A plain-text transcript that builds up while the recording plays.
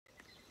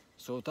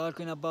So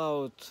talking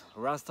about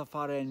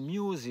Rastafari and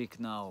music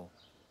now,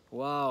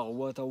 wow,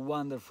 what a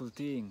wonderful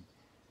thing.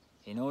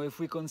 You know, if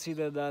we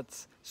consider that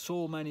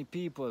so many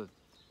people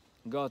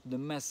got the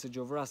message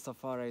of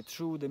Rastafari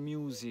through the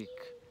music,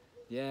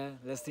 yeah,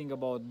 let's think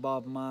about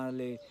Bob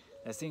Marley,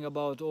 let's think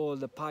about all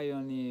the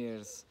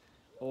pioneers,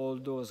 all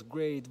those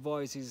great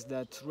voices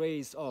that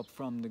raised up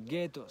from the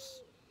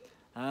ghettos.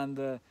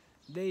 And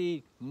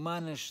they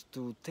managed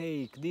to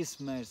take this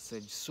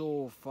message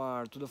so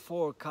far to the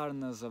four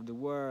corners of the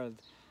world.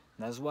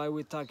 That's why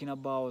we're talking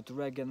about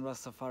reggae and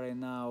Rastafari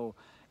now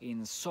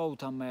in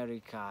South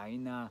America,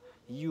 in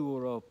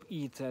Europe,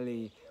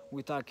 Italy.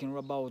 We're talking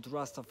about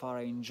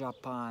Rastafari in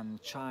Japan,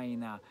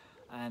 China,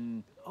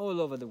 and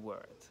all over the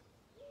world.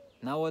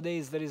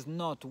 Nowadays, there is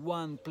not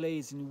one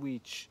place in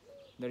which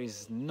there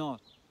is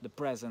not the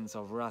presence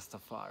of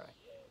Rastafari.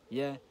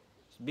 Yeah,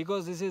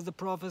 because this is the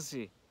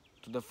prophecy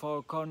to the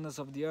four corners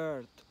of the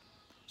earth.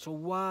 So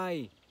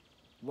why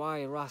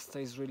Rasta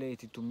is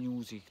related to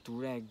music, to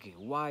reggae?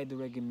 Why the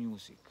reggae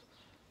music?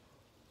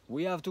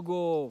 We have to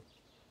go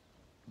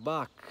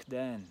back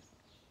then.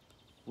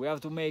 We have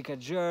to make a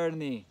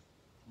journey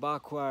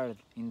backward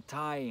in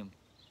time.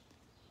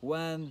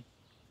 When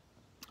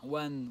in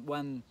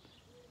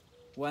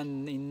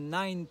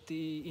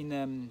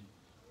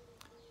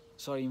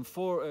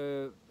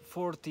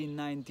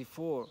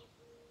 1494,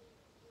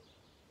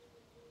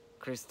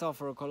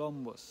 Christopher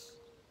Columbus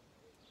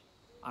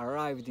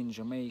arrived in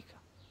Jamaica.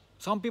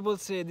 Some people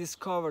say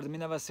discovered, me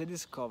never say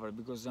discovered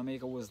because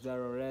Jamaica was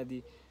there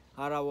already.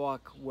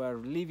 Arawak were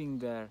living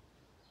there,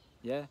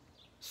 yeah?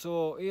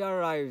 So he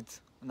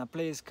arrived in a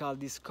place called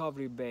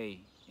Discovery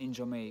Bay in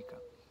Jamaica.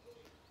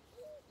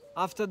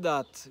 After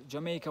that,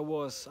 Jamaica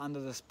was under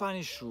the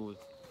Spanish rule,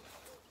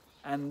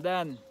 and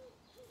then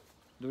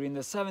during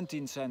the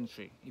 17th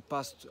century, it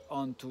passed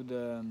on to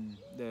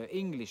the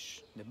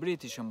English, the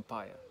British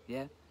Empire,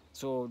 yeah?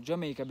 So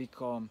Jamaica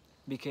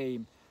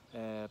became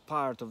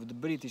part of the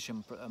British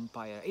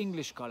Empire,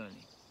 English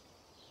colony.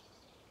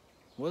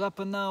 What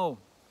happened now?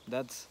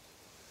 That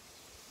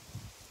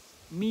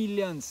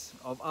millions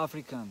of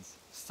Africans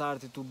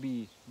started to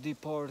be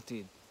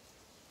deported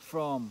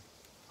from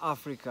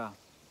Africa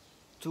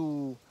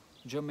to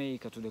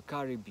Jamaica, to the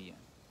Caribbean.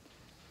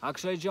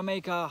 Actually,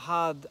 Jamaica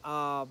had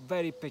a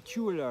very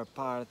peculiar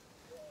part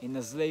in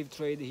the slave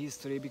trade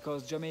history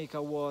because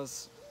Jamaica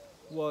was,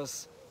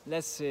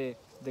 let's say,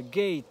 the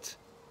gate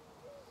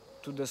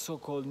to the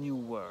so-called New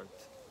World.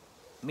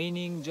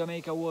 Meaning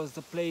Jamaica was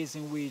the place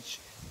in which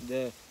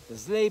the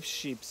slave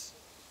ships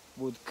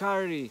would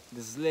carry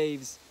the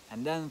slaves,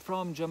 and then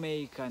from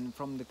Jamaica and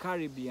from the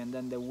Caribbean,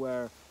 then they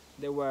were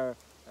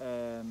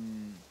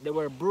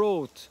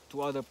brought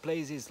to other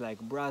places like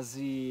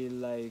Brazil,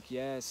 like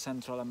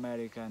Central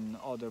America and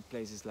other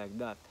places like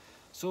that.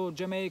 So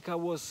Jamaica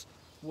was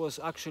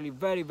actually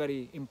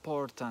very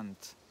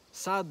important,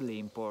 sadly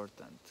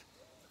important,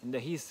 in the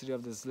history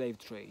of the slave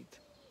trade.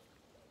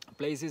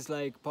 Places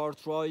like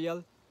Port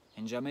Royal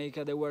in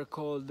Jamaica, they were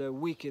called the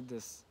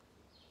wickedest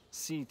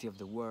city of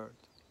the world.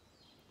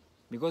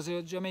 Because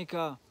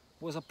Jamaica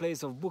was a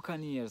place of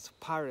buccaneers,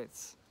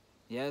 pirates,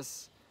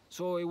 yes?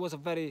 So it was a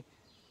very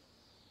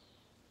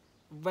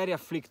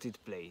afflicted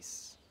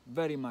place,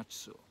 very much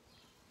so.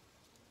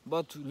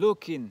 But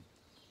looking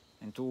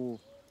into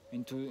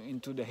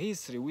the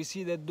history, we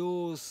see that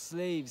those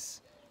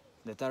slaves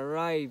that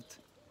arrived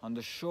on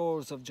the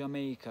shores of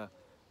Jamaica,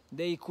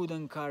 they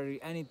couldn't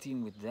carry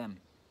anything with them.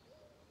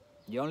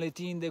 The only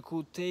thing they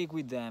could take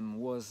with them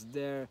was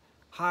their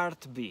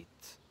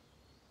heartbeat,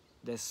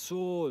 the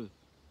soul,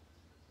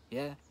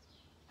 yeah?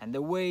 And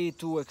the way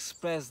to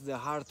express the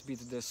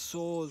heartbeat, the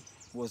soul,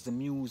 was the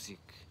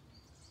music.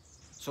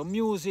 So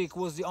music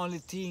was the only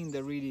thing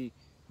they really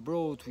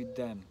brought with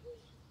them.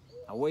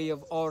 A way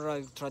of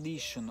oral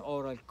tradition,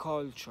 oral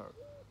culture.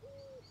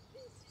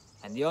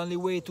 And the only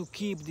way to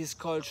keep this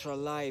culture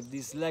alive,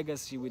 this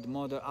legacy with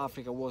Mother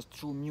Africa, was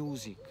through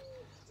music.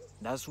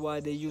 That's why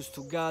they used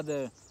to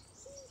gather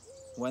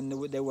when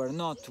they were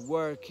not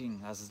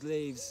working as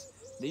slaves.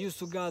 They used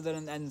to gather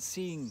and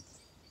sing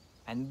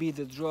and beat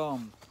the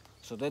drum.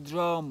 So the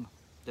drum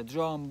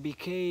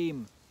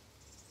became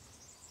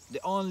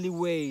the only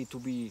way to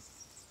be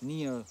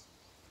near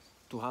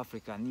to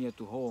Africa, near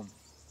to home.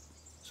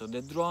 So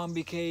the drum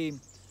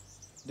became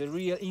the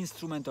real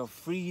instrument of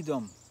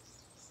freedom.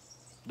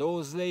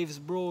 Those slaves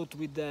brought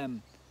with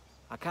them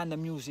a kind of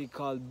music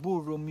called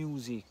burro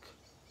music,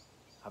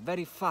 a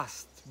very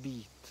fast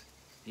beat,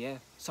 yeah,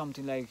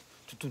 something like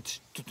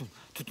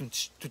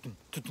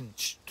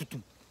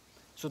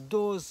so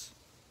those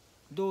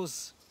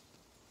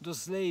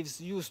slaves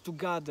used to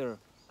gather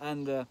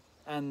and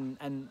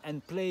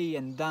play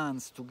and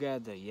dance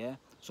together, yeah.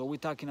 So we're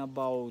talking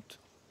about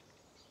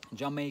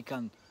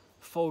Jamaican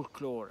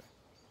folklore.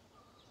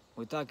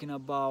 We're talking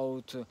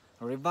about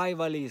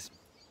revivalism,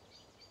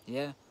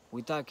 yeah.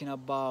 We're talking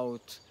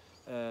about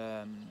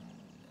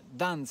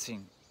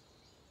dancing,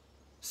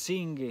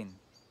 singing,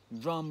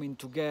 drumming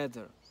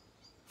together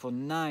for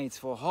nights,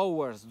 for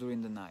hours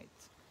during the night.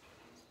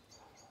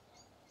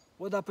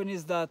 What happened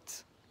is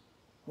that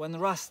when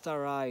Rasta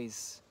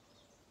rise,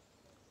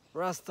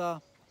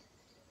 Rasta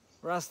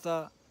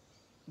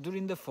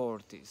during the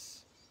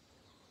 40s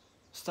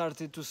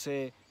started to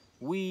say,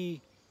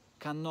 we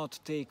cannot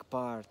take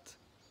part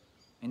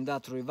in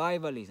that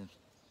revivalism.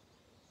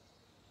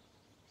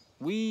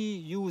 We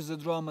use the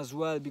drum as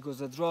well because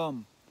the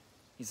drum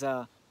is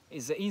an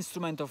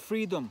instrument of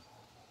freedom,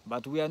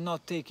 but we are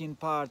not taking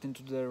part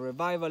into the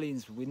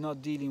revivalism. We're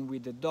not dealing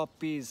with the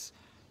doppies,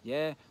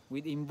 yeah,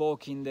 with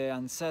invoking the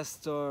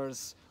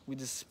ancestors, with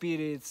the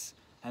spirits,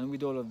 and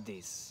with all of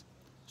this.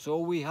 So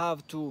we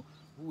have to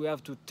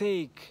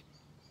take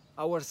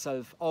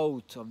ourselves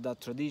out of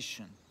that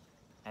tradition,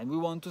 and we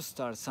want to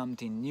start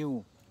something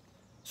new.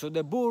 So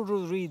the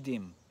Buru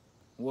rhythm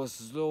was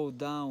slowed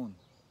down,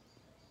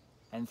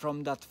 and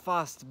from that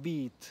fast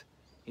beat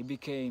it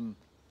became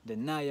the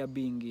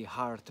Nyabingi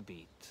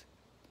heartbeat,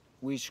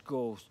 which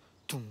goes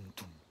tum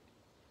tum,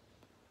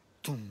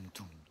 tum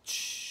tum,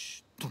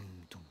 ch,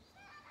 tum tum,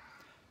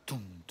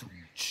 tum tum,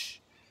 ch,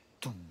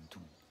 tum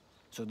tum.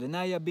 So the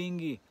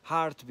Nyabingi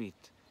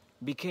heartbeat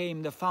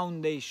became the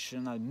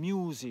foundational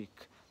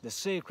music, the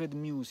sacred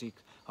music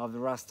of the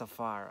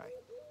Rastafari.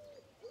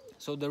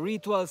 So the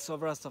rituals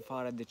of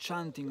Rastafari, the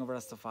chanting of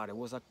Rastafari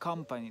was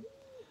accompanied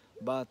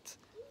but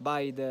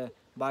by the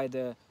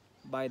Nyabingi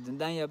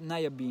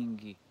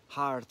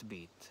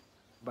heartbeat,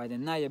 by the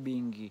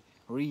Nyabingi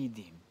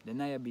rhythm, the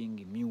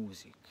Nyabingi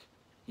music.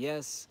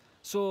 Yes,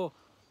 so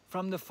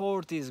from the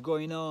 40s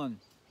going on,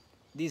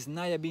 this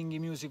Nyabingi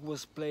music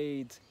was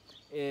played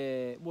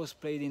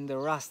in the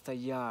Rasta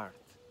yard.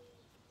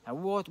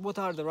 And what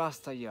are the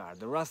Rasta yard?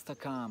 The Rasta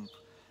camp.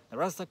 The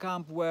Rasta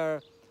camp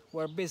were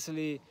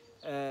basically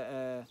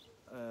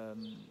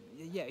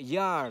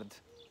yard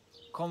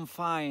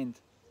confined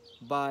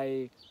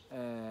by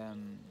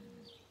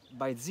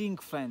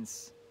zinc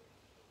fence,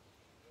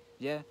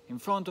 yeah, in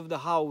front of the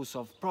house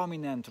of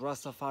prominent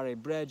Rastafari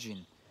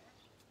brethren,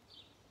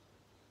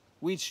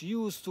 which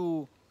used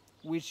to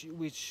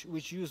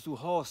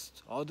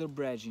host other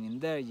brethren in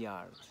their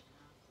yard,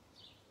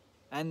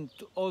 and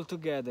all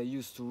together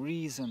used to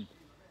reason,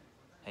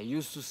 and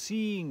used to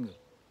sing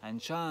and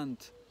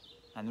chant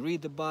and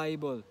read the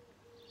Bible,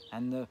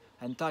 and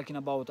talking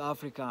about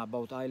Africa,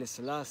 about Haile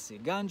Selassie.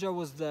 Ganja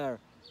was there,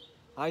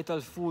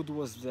 Ital food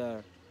was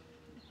there,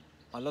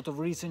 a lot of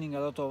reasoning, a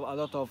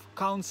lot of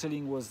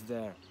counseling was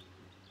there.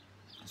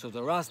 So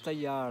the Rasta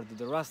yard,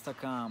 the Rasta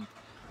camp,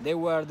 they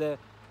were the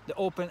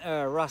open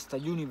air Rasta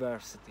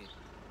university,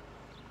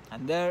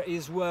 and there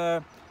is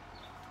where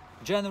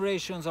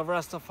generations of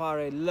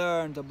Rastafari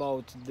learned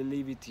about the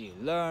levity,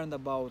 learned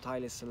about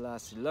Haile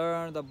Selassie,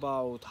 learned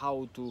about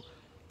how to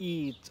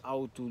eat,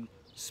 how to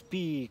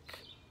speak,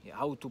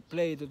 how to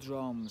play the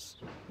drums,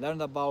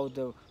 learned about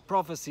the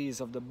prophecies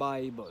of the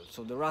Bible.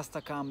 So the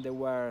Rasta camp, they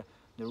were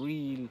the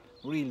real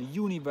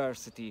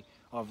university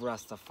of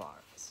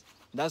Rastafaris.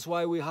 That's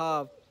why we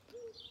have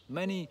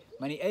many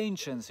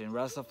ancients in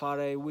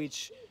Rastafari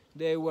which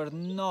they were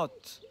not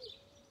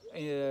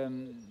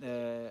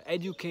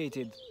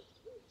educated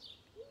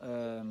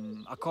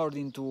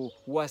according to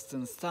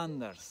Western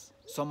standards.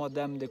 Some of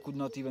them, they could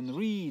not even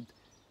read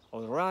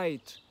or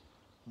write,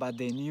 but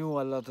they knew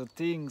a lot of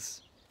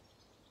things.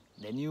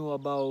 They knew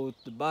about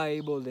the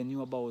Bible, they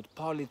knew about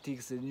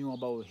politics, they knew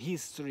about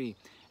history,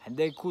 and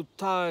they could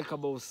talk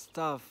about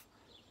stuff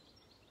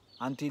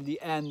until the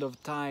end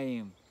of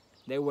time.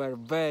 They were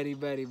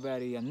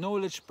very a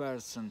knowledge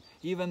person,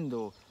 even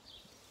though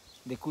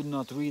they could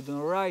not read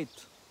or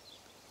write,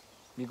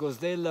 because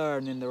they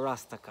learned in the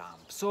Rasta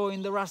camp. So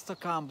in the Rasta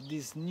camp,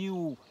 this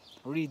new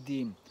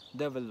rhythm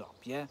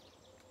developed, yeah?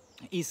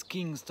 East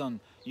Kingston,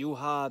 you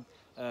had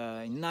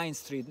in 9th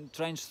Street,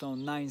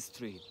 Trenchstone 9th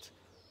Street,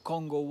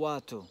 Congo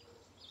Watu,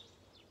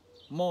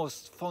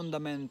 most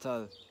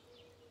fundamental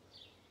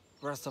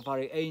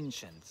Rastafari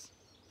ancients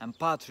and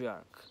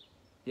patriarch,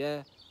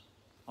 yeah?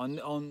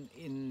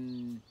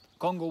 In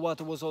Congo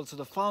Watu was also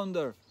the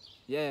founder,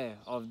 yeah,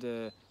 of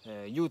the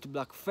Youth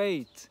Black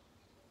Faith,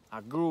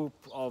 a group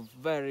of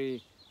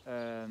very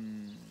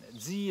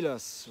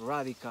zealous,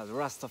 radical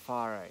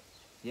Rastafari,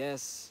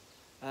 yes,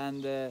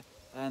 and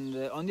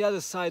on the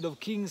other side of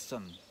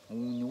Kingston,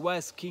 in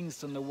West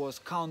Kingston, there was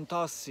Count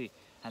Ossie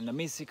and the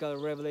mystical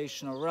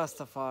revelation of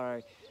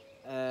Rastafari.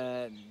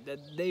 That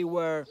they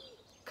were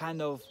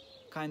kind of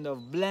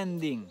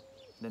blending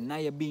the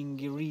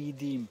Nyabingi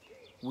rhythm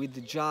with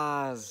the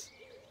jazz,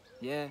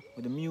 yeah,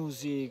 with the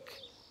music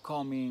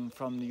coming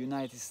from the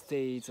United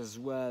States as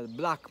well,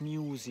 black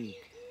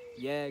music,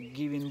 yeah,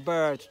 giving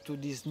birth to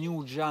this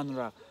new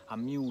genre of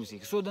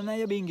music. So the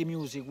Nyabingi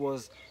music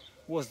was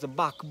the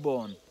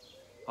backbone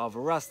of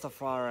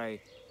Rastafari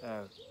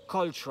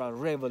cultural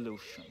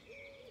revolution,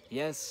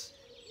 yes.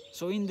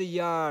 So in the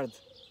yard,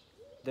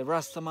 the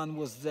Rastaman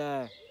was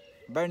there,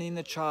 burning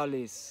the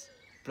chalice,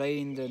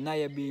 playing the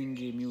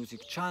Nyabingi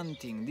music,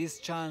 chanting. These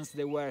chants,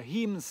 they were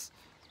hymns,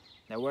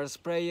 they were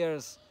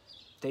prayers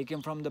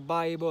taken from the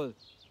Bible.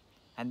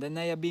 And the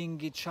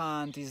Nyabingi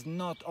chant is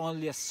not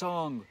only a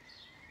song,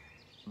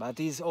 but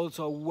is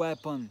also a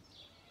weapon,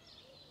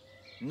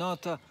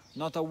 not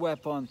not a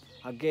weapon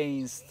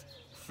against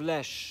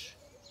flesh,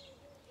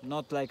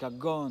 not like a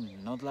gun,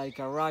 not like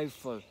a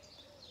rifle,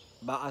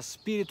 but a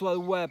spiritual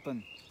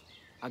weapon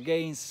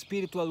against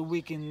spiritual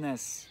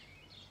wickedness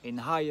in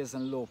highest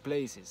and low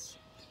places.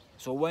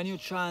 So when you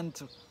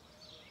chant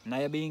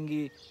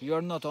Nyabingi, you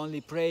are not only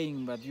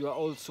praying, but you are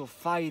also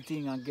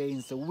fighting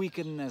against the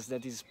wickedness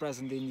that is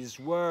present in this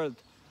world.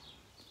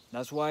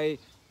 That's why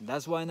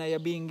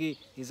Nyabingi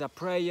is a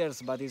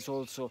prayers, but it's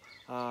also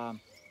a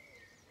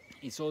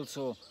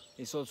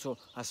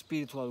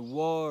spiritual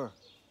war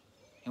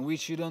in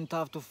which you don't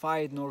have to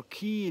fight nor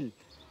kill,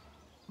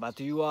 but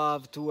you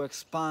have to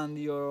expand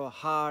your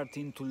heart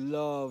into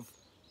love,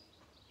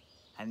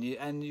 and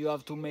you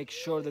have to make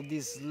sure that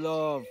this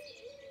love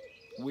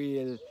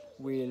will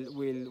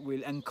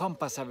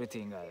encompass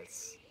everything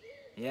else.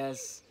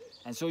 Yes,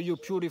 and so you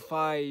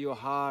purify your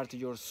heart,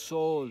 your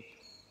soul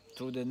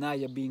through the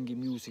Nyabingi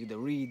music, the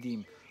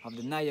rhythm of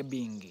the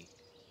Nyabingi.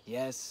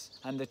 Yes,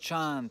 and the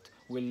chant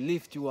will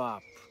lift you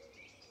up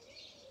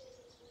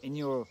in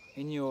your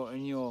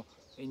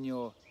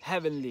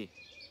heavenly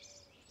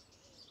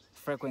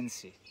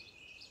frequency.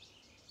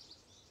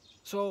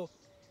 So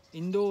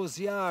in those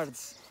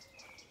yards,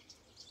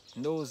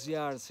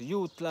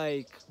 youth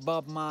like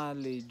Bob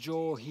Marley,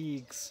 Joe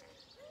Higgs,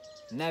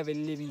 Neville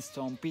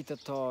Livingstone, Peter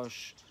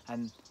Tosh,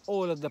 and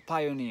all of the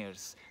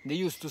pioneers, they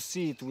used to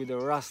sit with a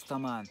Rasta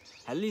man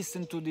and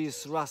listen to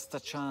this Rasta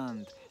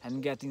chant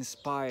and get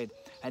inspired,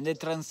 and they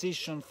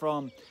transition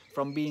from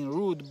being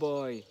rude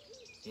boy,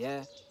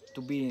 yeah,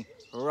 to being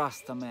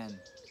Rasta man.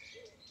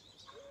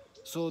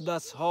 So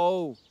that's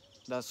how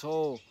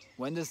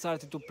when they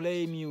started to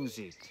play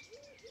music,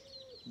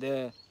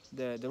 the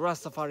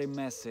Rastafari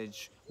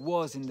message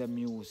was in the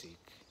music,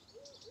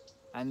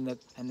 and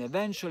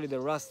eventually the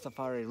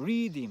Rastafari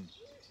rhythm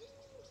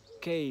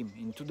came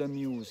into the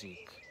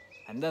music,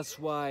 and that's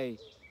why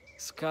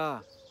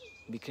ska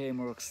became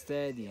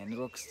rocksteady, and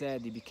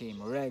rocksteady became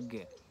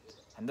reggae,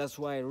 and that's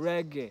why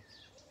reggae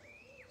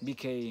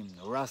became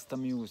Rasta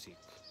music,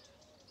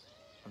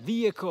 a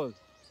vehicle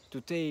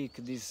to take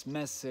this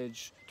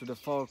message to the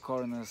four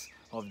corners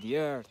of the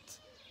earth.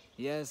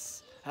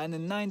 Yes, and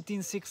in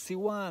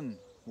 1961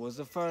 was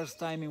the first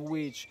time in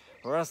which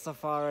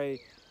Rastafari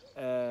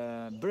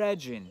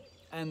brethren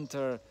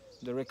entered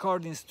the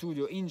recording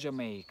studio in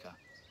Jamaica,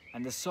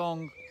 and the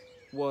song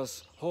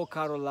was "Oh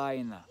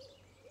Carolina"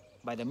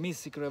 by the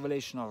mystic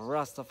revelation of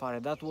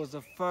Rastafari. That was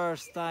the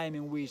first time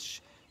in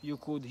which you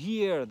could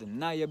hear the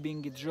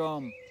Nyabingi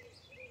drum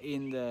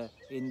in the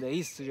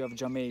history of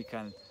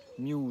Jamaican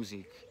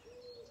music.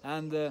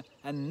 And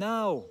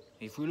now,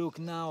 if we look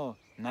now,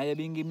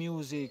 Nyabingi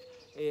music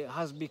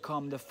has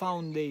become the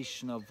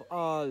foundation of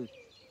all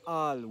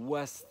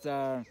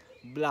Western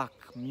black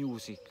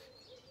music.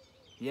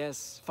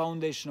 Yes,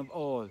 foundation of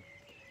all.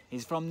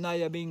 It's from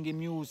Nyabingi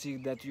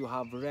music that you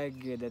have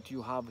reggae, that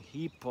you have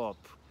hip hop,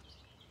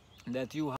 that you have